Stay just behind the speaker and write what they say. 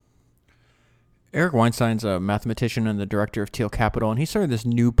Eric Weinstein's a mathematician and the director of Thiel Capital, and he started this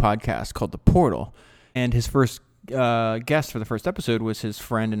new podcast called The Portal. And his first guest for the first episode was his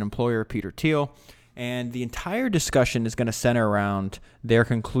friend and employer, Peter Thiel. And the entire discussion is going to center around their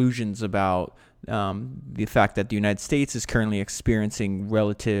conclusions about the fact that the United States is currently experiencing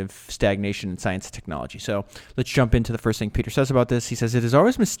relative stagnation in science and technology. So let's jump into the first thing Peter says about this. He says, it is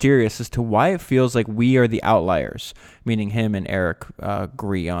always mysterious as to why it feels like we are the outliers, meaning him and Eric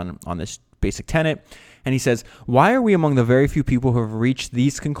agree on this basic tenet. And he says, why are we among the very few people who have reached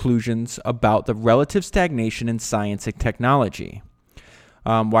these conclusions about the relative stagnation in science and technology?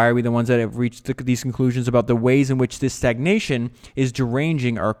 Why are we the ones that have reached these conclusions about the ways in which this stagnation is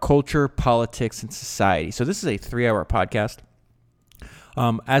deranging our culture, politics, and society? So this is a 3-hour podcast.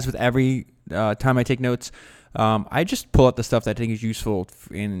 As with every time I take notes, I just pull out the stuff that I think is useful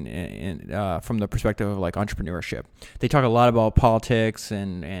from the perspective of like entrepreneurship. They talk a lot about politics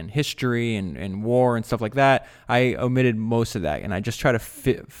and history and war and stuff like that. I omitted most of that, and I just try to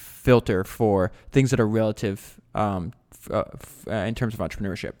filter for things that are relative in terms of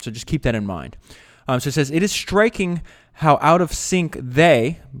entrepreneurship. So just keep that in mind. So it says, it is striking how out of sync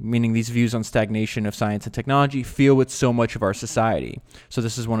they, meaning these views on stagnation of science and technology, feel with so much of our society. So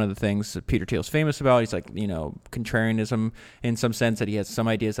this is one of the things that Peter Thiel's famous about. He's like, contrarianism in some sense, that he has some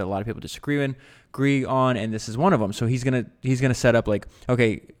ideas that a lot of people agree on, and this is one of them. So he's gonna set up like,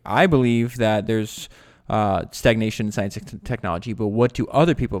 okay, I believe that there's stagnation in science and technology, but what do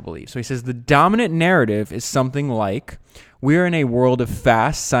other people believe? So he says the dominant narrative is something like, we're in a world of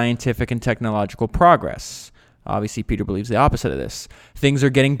fast scientific and technological progress. Obviously, Peter believes the opposite of this. Things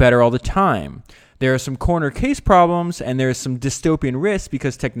are getting better all the time. There are some corner case problems, and there is some dystopian risk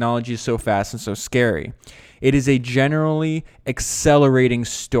because technology is so fast and so scary. It is a generally accelerating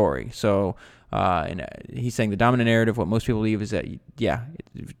story. So and he's saying the dominant narrative, what most people believe is that,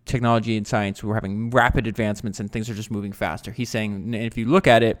 technology and science, we're having rapid advancements and things are just moving faster. He's saying, if you look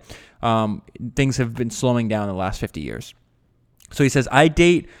at it, things have been slowing down in the last 50 years. So he says, I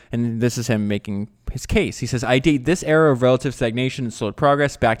date, and this is him making his case. He says, I date this era of relative stagnation and slowed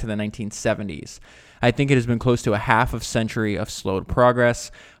progress back to the 1970s. I think it has been close to a half of century of slowed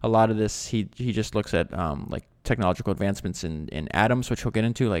progress. A lot of this, he just looks at like technological advancements in atoms, which he'll get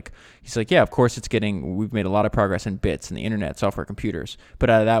into. Like, he's like, yeah, of course we've made a lot of progress in bits and the internet, software, computers. But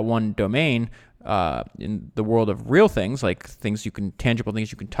out of that one domain, in the world of real things, like tangible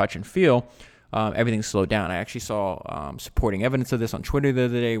things you can touch and feel, everything's slowed down. I actually saw supporting evidence of this on Twitter the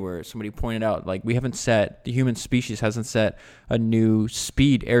other day, where somebody pointed out, like, the human species hasn't set a new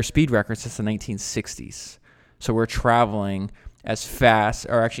air speed record since the 1960s. So we're traveling as fast,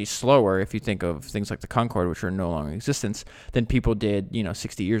 or actually slower, if you think of things like the Concorde, which are no longer in existence, than people did,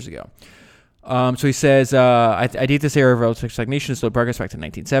 60 years ago. So he says, I date this era of relative stagnation and slowed progress back to the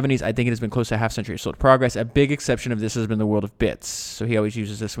 1970s. I think it has been close to a half century of slowed progress. A big exception of this has been the world of bits. So he always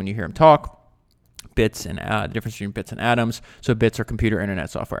uses this when you hear him talk. Bits and the difference between bits and atoms. So bits are computer internet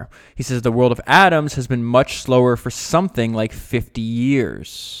software. He says the world of atoms has been much slower for something like 50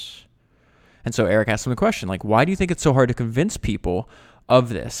 years. And so Eric asked him the question, like, why do you think it's so hard to convince people of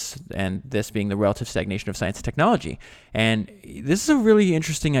this, and this being the relative stagnation of science and technology? And this is a really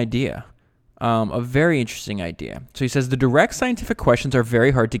interesting idea, a very interesting idea. So he says the direct scientific questions are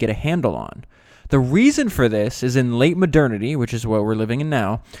very hard to get a handle on. The reason for this is in late modernity, which is what we're living in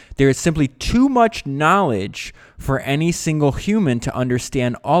now, there is simply too much knowledge for any single human to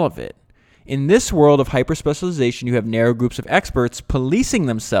understand all of it. In this world of hyperspecialization, you have narrow groups of experts policing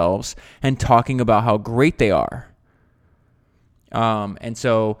themselves and talking about how great they are. And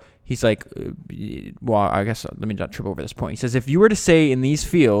so he's like, well, I guess let me not trip over this point. He says, if you were to say in these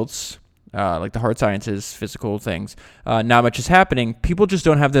fields, like the hard sciences, physical things, not much is happening, people just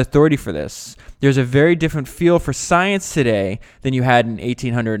don't have the authority for this. There's a very different feel for science today than you had in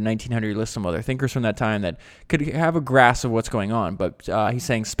 1800 and 1900. You list some other thinkers from that time that could have a grasp of what's going on. But he's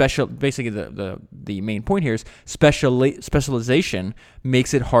saying basically the main point here is specialization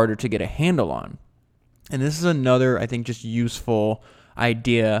makes it harder to get a handle on. And this is another, I think, just useful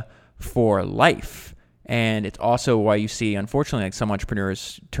idea for life. And it's also why you see, unfortunately, like some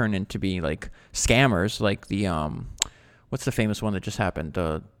entrepreneurs turn into be like scammers, like the what's the famous one that just happened?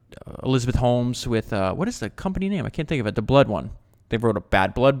 Elizabeth Holmes with what is the company name? I can't think of it. The blood one. They wrote a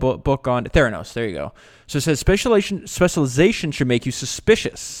bad blood book on Theranos. There you go. So it says specialization should make you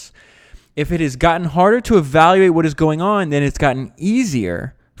suspicious. If it has gotten harder to evaluate what is going on, then it's gotten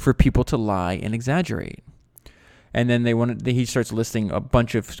easier for people to lie and exaggerate. And then he starts listing a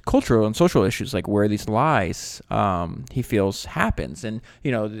bunch of cultural and social issues, like where these lies he feels happens. And,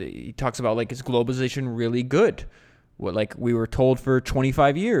 he talks about, like, is globalization really good? like we were told for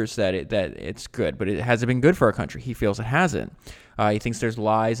 25 years that it's good, but it hasn't been good for our country. He feels it hasn't. He thinks there's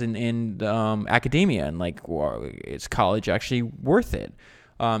lies in academia, and like, well, is college actually worth it?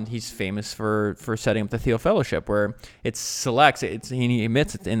 He's famous for setting up the Thiel Fellowship, where it selects. He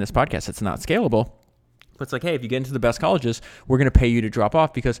admits in this podcast it's not scalable. But it's like, hey, if you get into the best colleges, we're going to pay you to drop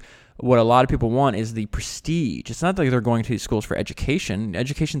off, because what a lot of people want is the prestige. It's not like they're going to these schools for education.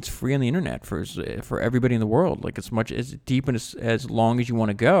 Education's free on the internet for everybody in the world. Like, as deep and as long as you want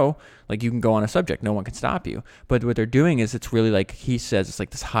to go, like you can go on a subject. No one can stop you. But what they're doing is it's really like, he says, it's like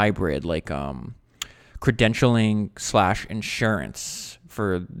this hybrid, like credentialing / insurance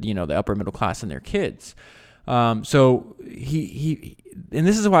for, the upper middle class and their kids. So he and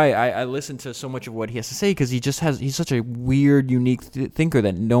this is why I listen to so much of what he has to say, because he's such a weird, unique thinker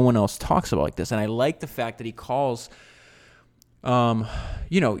that no one else talks about like this. And I like the fact that he calls, there's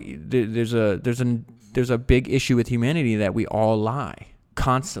a big issue with humanity that we all lie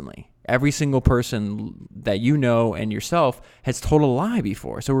constantly. Every single person that you know and yourself has told a lie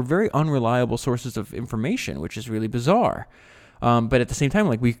before. So we're very unreliable sources of information, which is really bizarre. But at the same time,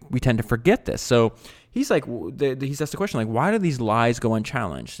 like we tend to forget this. So he's like, he's asked the question, like, why do these lies go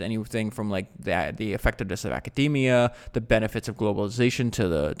unchallenged? Anything from like the effectiveness of academia, the benefits of globalization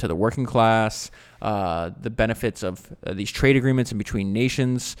to the working class, the benefits of these trade agreements in between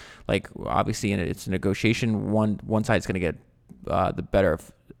nations. Like, obviously, it's a negotiation. One side's going to get the better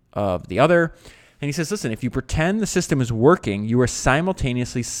of the other. And he says, listen, if you pretend the system is working, you are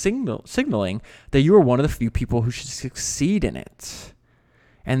simultaneously signaling that you are one of the few people who should succeed in it.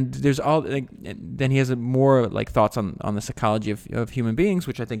 And there's then he has more like thoughts on the psychology of human beings,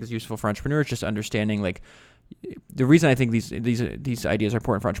 which I think is useful for entrepreneurs, just understanding like the reason I think these ideas are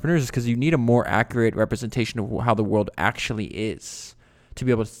important for entrepreneurs is because you need a more accurate representation of how the world actually is to be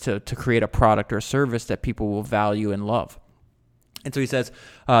able to create a product or a service that people will value and love. And so he says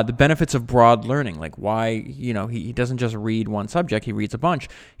the benefits of broad learning, like why, he doesn't just read one subject, he reads a bunch.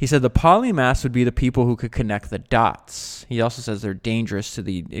 He said the polymaths would be the people who could connect the dots. He also says they're dangerous to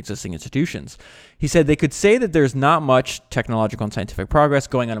the existing institutions. He said they could say that there's not much technological and scientific progress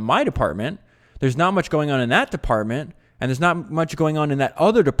going on in my department, there's not much going on in that department, and there's not much going on in that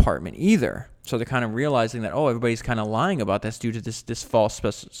other department either. So they're kind of realizing that, everybody's kind of lying about this due to this false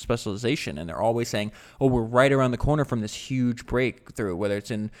specialization. And they're always saying, we're right around the corner from this huge breakthrough, whether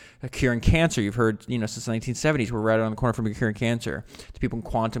it's in curing cancer. You've heard, since the 1970s, we're right around the corner from curing cancer. The people in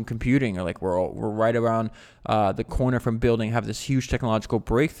quantum computing are like, we're right around the corner from have this huge technological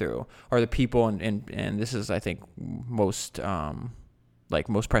breakthrough. Or the people, and this is, I think, most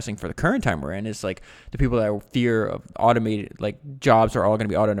pressing for the current time we're in, is like the people that fear of automated, like jobs are all going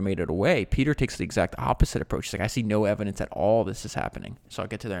to be automated away. Peter takes the exact opposite approach. He's like, I see no evidence at all this is happening. So I'll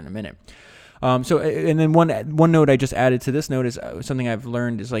get to that in a minute. And then one note I just added to this note is something I've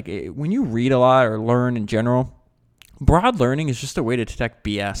learned is like when you read a lot or learn in general, broad learning is just a way to detect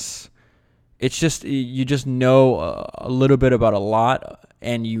BS. It's just, you just know a little bit about a lot,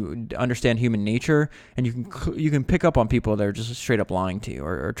 and you understand human nature, and you can pick up on people that are just straight up lying to you,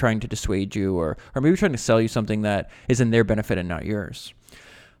 or trying to dissuade you, or maybe trying to sell you something that is in their benefit and not yours.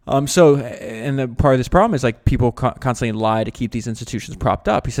 And the part of this problem is like people constantly lie to keep these institutions propped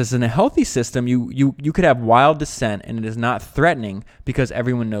up. He says in a healthy system, you could have wild dissent and it is not threatening because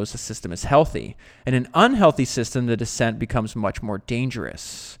everyone knows the system is healthy. In an unhealthy system, the dissent becomes much more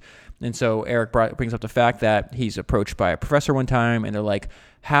dangerous. And so Eric brings up the fact that he's approached by a professor one time, and they're like,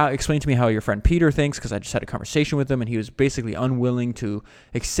 explain to me how your friend Peter thinks, because I just had a conversation with him, and he was basically unwilling to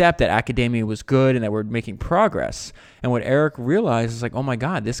accept that academia was good and that we're making progress. And what Eric realized is like, oh my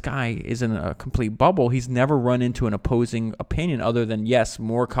God, this guy is in a complete bubble. He's never run into an opposing opinion other than, yes,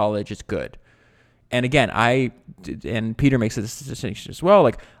 more college is good. And again, and Peter makes this distinction as well,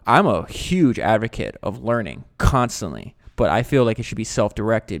 like I'm a huge advocate of learning constantly. But I feel like it should be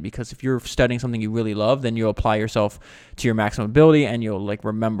self-directed, because if you're studying something you really love, then you'll apply yourself to your maximum ability and you'll like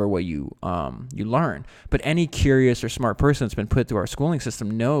remember what you learn. But any curious or smart person that's been put through our schooling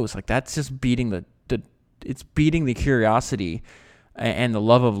system knows like that's just beating the curiosity and the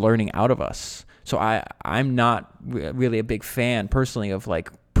love of learning out of us. So I'm not really a big fan personally of like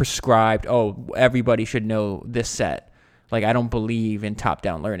prescribed, everybody should know this set. Like I don't believe in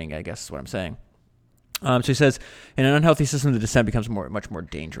top-down learning, I guess is what I'm saying. So he says, in an unhealthy system, the dissent becomes much more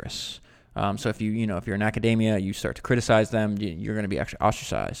dangerous. So if you're in academia, you start to criticize them, you're going to be actually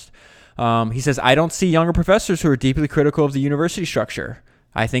ostracized. He says, I don't see younger professors who are deeply critical of the university structure.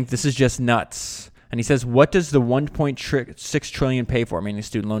 I think this is just nuts. And he says, what does the $1.6 trillion pay for? Meaning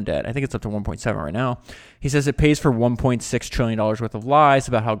student loan debt. I think it's up to 1.7 right now. He says it pays for $1.6 trillion worth of lies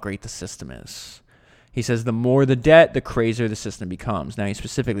about how great the system is. He says the more the debt, the crazier the system becomes. Now, he's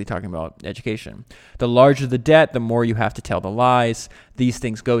specifically talking about education. The larger the debt, the more you have to tell the lies. These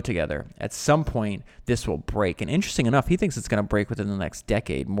things go together. At some point, this will break. And interesting enough, he thinks it's going to break within the next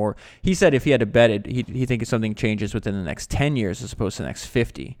decade. More, he said if he had to bet it, he thinks something changes within the next 10 years as opposed to the next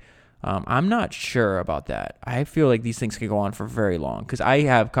 50. I'm not sure about that. I feel like these things can go on for very long because I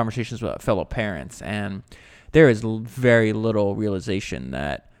have conversations with fellow parents, and there is very little realization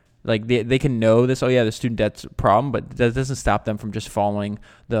that like they can know this. Oh yeah, the student debt's a problem, but that doesn't stop them from just following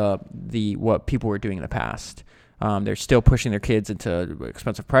the what people were doing in the past. They're still pushing their kids into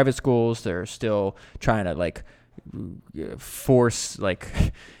expensive private schools. They're still trying to like force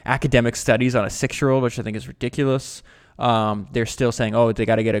like academic studies on a 6-year-old, which I think is ridiculous. They're still saying, oh, they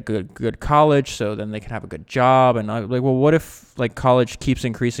got to get a good college so then they can have a good job. And I'm like, well, what if like college keeps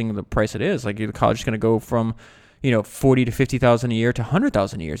increasing the price it is? Like the college is going to go from, $40,000 to $50,000 a year to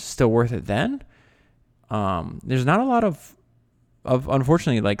 $100,000 a year. Is it still worth it then? There's not a lot of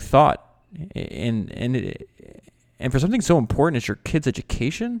unfortunately like thought and for something so important as your kid's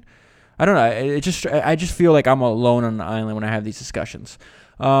education. I don't know. I just feel like I'm alone on an island when I have these discussions.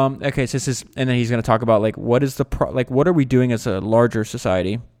 Okay, so this is, and then he's going to talk about like what is what are we doing as a larger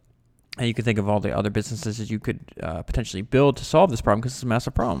society? And you can think of all the other businesses that you could potentially build to solve this problem because it's a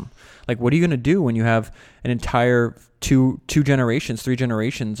massive problem. Like, what are you going to do when you have an entire two generations, 3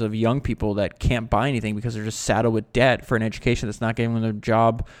 generations of young people that can't buy anything because they're just saddled with debt for an education that's not giving them the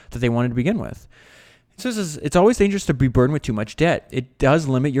job that they wanted to begin with? So it's always dangerous to be burdened with too much debt. It does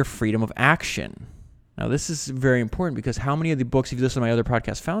limit your freedom of action. Now, this is very important because how many of the books, if you listen to my other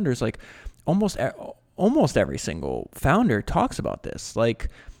podcast founders, like almost every single founder talks about this, like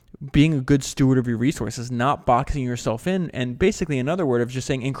being a good steward of your resources, not boxing yourself in, and basically another word of just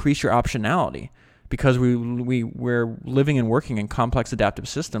saying increase your optionality. Because we're living and working in complex adaptive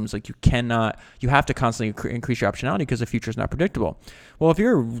systems, like you have to constantly increase your optionality because the future is not predictable. Well, if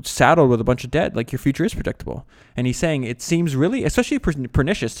you're saddled with a bunch of debt, like your future is predictable. And he's saying it seems really, especially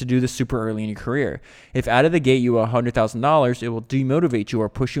pernicious to do this super early in your career. If out of the gate you owe $100,000, it will demotivate you or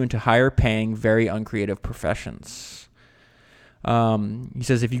push you into higher paying, very uncreative professions. He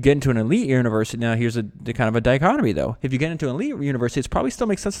says if you get into an elite university, now here's the kind of a dichotomy though. If you get into an elite university, it probably still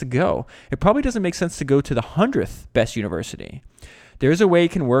makes sense to go. It probably doesn't make sense to go to the 100th best university. There's a way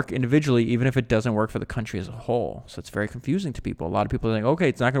it can work individually, even if it doesn't work for the country as a whole. So it's very confusing to people. A lot of people are like, okay,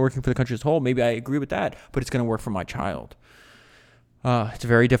 it's not going to work for the country as a whole. Maybe I agree with that, but it's going to work for my child. It's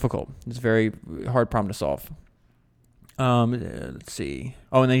very difficult. It's a very hard problem to solve. Let's see.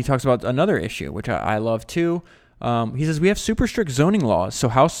 Oh, and then he talks about another issue, which I love too. He says we have super strict zoning laws, so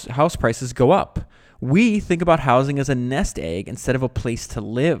house prices go up. We think about housing as a nest egg instead of a place to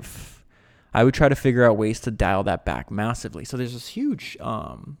live. I would try to figure out ways to dial that back massively. So there's this huge,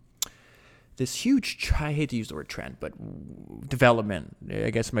 I hate to use the word trend, but development,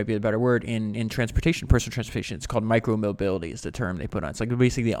 I guess might be a better word, in transportation, personal transportation. It's called micro-mobility is the term they put on. It's like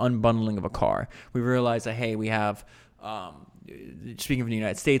basically the unbundling of a car. We realize that, hey, we have, speaking of the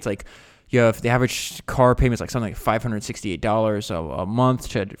United States, like, you have the average car payment is like something like $568 a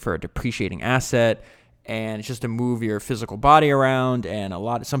month for a depreciating asset, and it's just to move your physical body around. And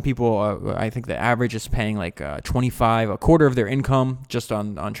some people, I think the average is paying like a quarter of their income just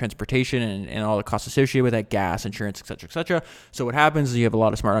on transportation and all the costs associated with that, gas, insurance, et cetera, et cetera. So what happens is you have a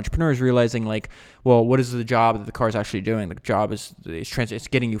lot of smart entrepreneurs realizing like, well, what is the job that the car is actually doing? The job is it's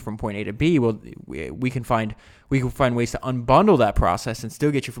getting you from point A to B. Well, we can find ways to unbundle that process and still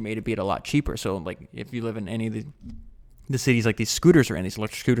get you from A to B at a lot cheaper. So like if you live in any of the cities, like these scooters are in, these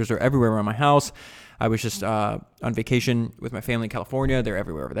electric scooters are everywhere around my house. I was just on vacation with my family in California. They're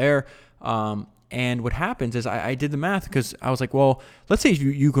everywhere over there. And what happens is I did the math because I was like, well, let's say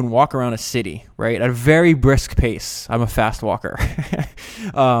you can walk around a city, right, at a very brisk pace. I'm a fast walker.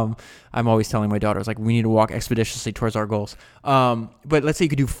 I'm always telling my daughters, like, we need to walk expeditiously towards our goals. But let's say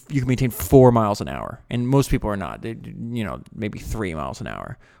you can maintain 4 miles an hour, and most people are not. Maybe 3 miles an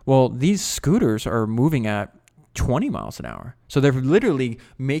hour. Well, these scooters are moving at 20 miles an hour. So they're literally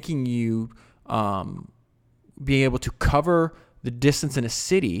making you be able to cover the distance in a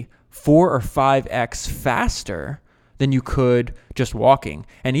city 4 or 5x faster than you could just walking,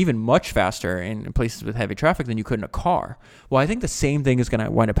 and even much faster in places with heavy traffic than you could in a car. Well, I think the same thing is going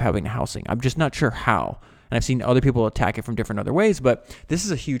to wind up happening in housing. I'm just not sure how. And I've seen other people attack it from different other ways, but this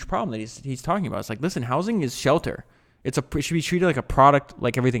is a huge problem that he's talking about. It's like, listen, housing is shelter. It should be treated like a product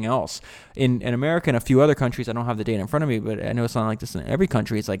like everything else. In America and a few other countries, I don't have the data in front of me, but I know it's not like this in every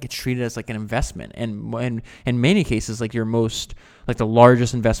country. It's like it's treated as like an investment, and in many cases, like the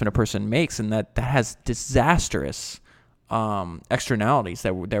largest investment a person makes, and that has disastrous externalities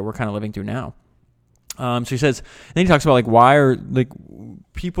that we're kind of living through now. So he says, then he talks about like why are like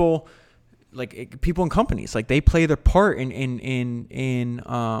people in companies, like they play their part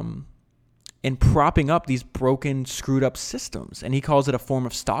in propping up these broken, screwed up systems. And he calls it a form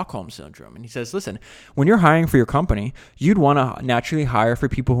of Stockholm syndrome. And he says, listen, when you're hiring for your company, you'd want to naturally hire for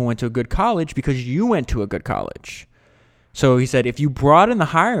people who went to a good college because you went to a good college. So he said, if you broaden the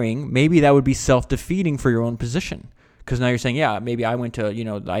hiring, maybe that would be self-defeating for your own position. Because now you're saying, yeah, maybe I went to,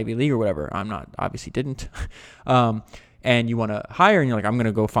 the Ivy League or whatever. I'm not, obviously didn't. And you want to hire and you're like, I'm going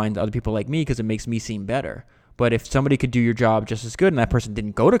to go find other people like me because it makes me seem better. But if somebody could do your job just as good and that person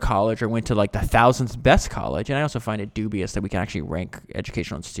didn't go to college or went to like the 1000th best college, and I also find it dubious that we can actually rank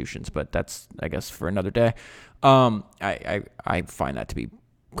educational institutions, but that's, I guess, for another day. I find that to be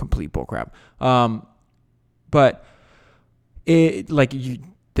complete bullcrap. But it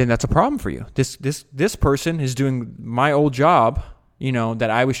then that's a problem for you. This person is doing my old job, that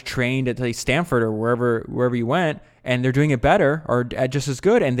I was trained at like Stanford or wherever you went, and they're doing it better or just as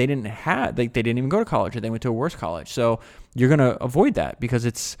good, and they didn't even go to college, or they went to a worse college. So you're gonna avoid that because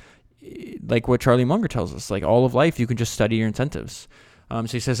it's like what Charlie Munger tells us. Like all of life, you can just study your incentives. So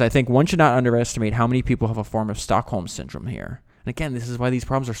he says, I think one should not underestimate how many people have a form of Stockholm syndrome here. And again, this is why these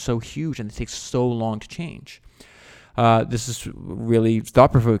problems are so huge and it takes so long to change. This is really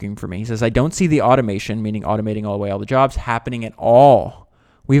thought-provoking for me. He says, I don't see the automation, meaning automating all the jobs, happening at all.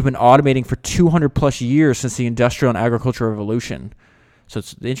 We've been automating for 200 plus years since the Industrial and Agricultural Revolution. So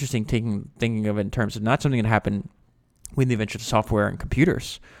it's interesting thinking of it in terms of not something that happened with the invention of software and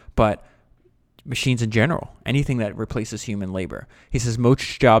computers, but machines in general, anything that replaces human labor. He says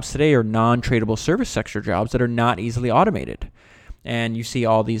most jobs today are non-tradable service sector jobs that are not easily automated. And you see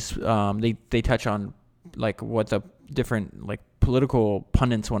all these, they touch on like what the different like political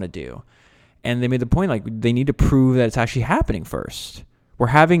pundits want to do. And they made the point like they need to prove that it's actually happening first. We're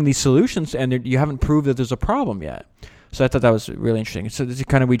having these solutions and you haven't proved that there's a problem yet. So I thought that was really interesting. So this is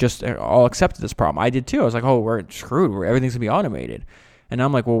kind of, we just all accepted this problem. I did too. I was like, oh, we're screwed. Everything's going to be automated. And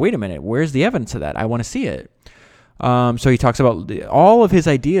I'm like, well, wait a minute. Where's the evidence of that? I want to see it. So he talks about all of his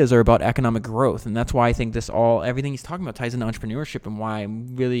ideas are about economic growth. And that's why I think everything he's talking about ties into entrepreneurship, and why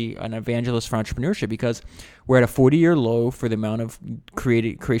I'm really an evangelist for entrepreneurship, because we're at a 40-year low for the amount of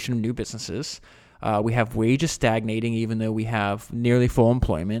creation of new businesses. We have wages stagnating, even though we have nearly full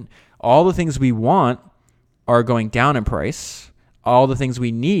employment. All the things we want are going down in price. All the things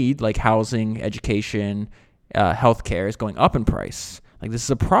we need, like housing, education, healthcare, is going up in price. Like, this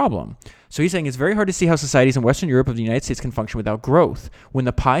is a problem. So he's saying it's very hard to see how societies in Western Europe of the United States can function without growth. When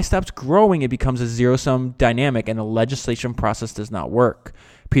the pie stops growing, it becomes a zero-sum dynamic, and the legislation process does not work.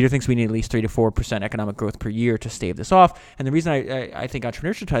 Peter thinks we need at least 3 to 4% economic growth per year to stave this off. And the reason I think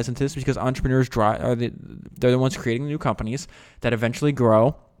entrepreneurship ties into this is because entrepreneurs they're the ones creating new companies that eventually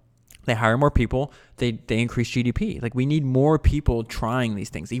grow. They hire more people. They increase GDP. Like, we need more people trying these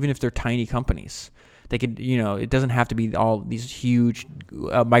things, even if they're tiny companies. They could, it doesn't have to be all these huge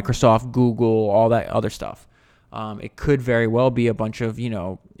Microsoft, Google, all that other stuff. It could very well be a bunch of,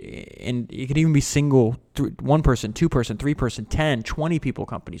 and it could even be single, 1 person, 2 person, 3 person, 10, 20 people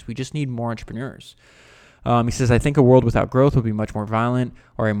companies. We just need more entrepreneurs. He says, I think a world without growth would be much more violent,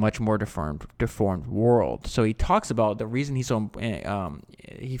 or a much more deformed world. So he talks about the reason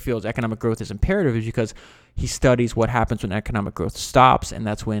he feels economic growth is imperative is because he studies what happens when economic growth stops, and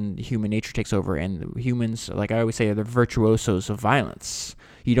that's when human nature takes over. And humans, like I always say, are the virtuosos of violence.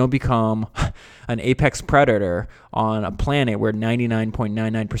 You don't become an apex predator on a planet where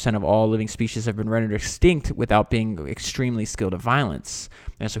 99.99% of all living species have been rendered extinct without being extremely skilled at violence.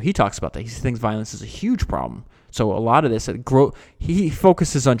 And so he talks about that. He thinks violence is a huge problem. So a lot of this, he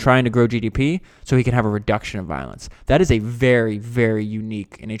focuses on trying to grow GDP so he can have a reduction of violence. That is a very, very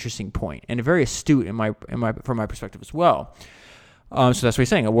unique and interesting point, and very astute from my perspective as well. So that's what he's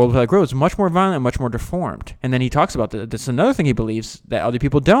saying. A world without growth is much more violent and much more deformed. And then he talks about this. Another thing he believes that other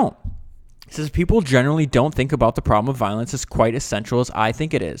people don't. He says people generally don't think about the problem of violence as quite essential as I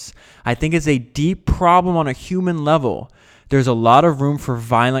think it is. I think it's a deep problem on a human level. There's a lot of room for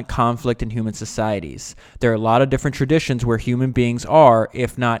violent conflict in human societies. There are a lot of different traditions where human beings are,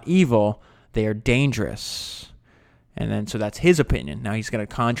 if not evil, they are dangerous. And then, so that's his opinion. Now he's going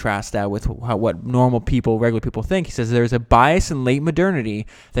to contrast that with what normal people, regular people think. He says there's a bias in late modernity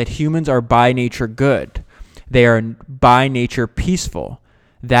that humans are by nature good. They are by nature peaceful.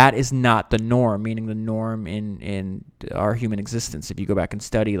 That is not the norm, meaning the norm in our human existence. If you go back and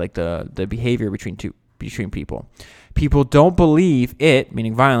study like the behavior between people. People don't believe it,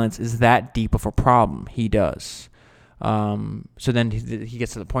 meaning violence, is that deep of a problem. He does. So then he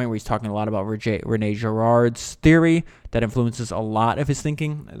gets to the point where he's talking a lot about Rene Girard's theory that influences a lot of his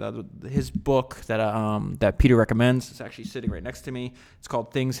thinking. His book that Peter recommends is actually sitting right next to me. It's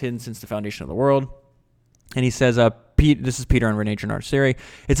called Things Hidden Since the Foundation of the World. And he says, this is Peter on Rene Girard's theory.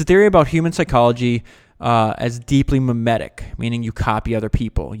 It's a theory about human psychology as deeply mimetic, meaning you copy other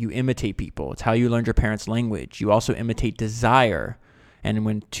people, you imitate people. It's how you learned your parents' language. You also imitate desire. And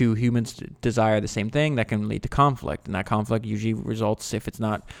when two humans desire the same thing, that can lead to conflict. And that conflict usually results, if it's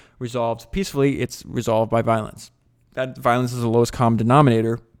not resolved peacefully, it's resolved by violence. That violence is the lowest common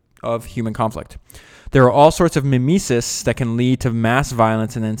denominator of human conflict. There are all sorts of mimesis that can lead to mass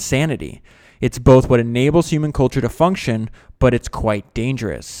violence and insanity. It's both what enables human culture to function, but it's quite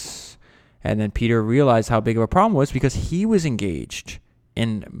dangerous. And then Peter realized how big of a problem it was because he was engaged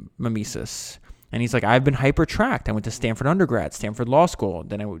in mimesis. And he's like, I've been hyper-tracked. I went to Stanford undergrad, Stanford Law School.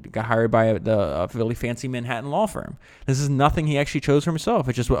 Then I got hired by a really fancy Manhattan law firm. This is nothing he actually chose for himself.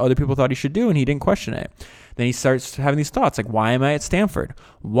 It's just what other people thought he should do, and he didn't question it. Then he starts having these thoughts, like, why am I at Stanford?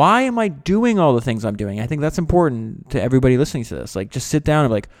 Why am I doing all the things I'm doing? I think that's important to everybody listening to this. Like, just sit down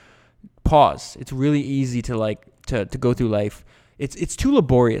and, like, pause. It's really easy to go through life. It's too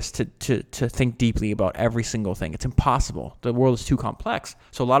laborious to think deeply about every single thing. It's impossible. The world is too complex.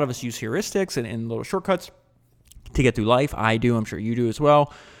 So a lot of us use heuristics and little shortcuts to get through life. I do. I'm sure you do as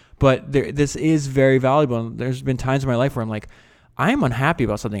well. But this is very valuable. And there's been times in my life where I'm like, I am unhappy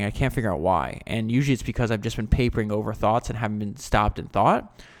about something. I can't figure out why. And usually it's because I've just been papering over thoughts and haven't been stopped and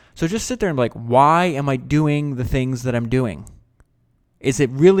thought. So just sit there and be like, why am I doing the things that I'm doing? Is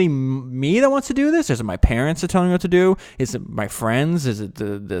it really me that wants to do this? Is it my parents that tell me what to do? Is it my friends? Is it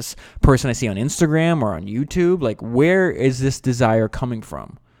this person I see on Instagram or on YouTube? Like, where is this desire coming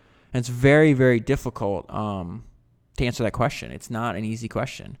from? And it's very, very difficult to answer that question. It's not an easy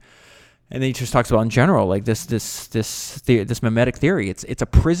question. And then he just talks about in general, like this mimetic theory. It's a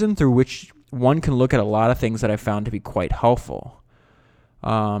prism through which one can look at a lot of things that I found to be quite helpful.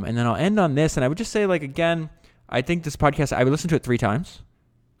 And then I'll end on this, and I would just say, like, again, I think this podcast, I would listen to it 3 times.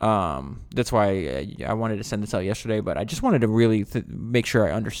 That's why I wanted to send this out yesterday, but I just wanted to really make sure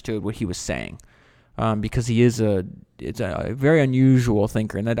I understood what he was saying. Because it's a very unusual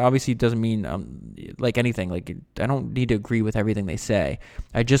thinker, and that obviously doesn't mean like anything. Like, I don't need to agree with everything they say.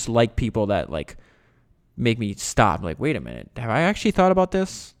 I just like people that, like, make me stop. Like, wait a minute, have I actually thought about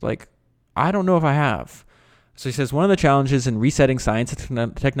this? Like, I don't know if I have. So he says, one of the challenges in resetting science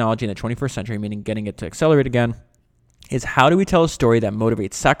and technology in the 21st century, meaning getting it to accelerate again, is how do we tell a story that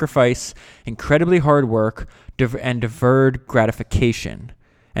motivates sacrifice, incredibly hard work, and deferred gratification,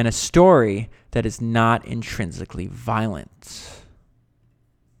 and a story that is not intrinsically violent.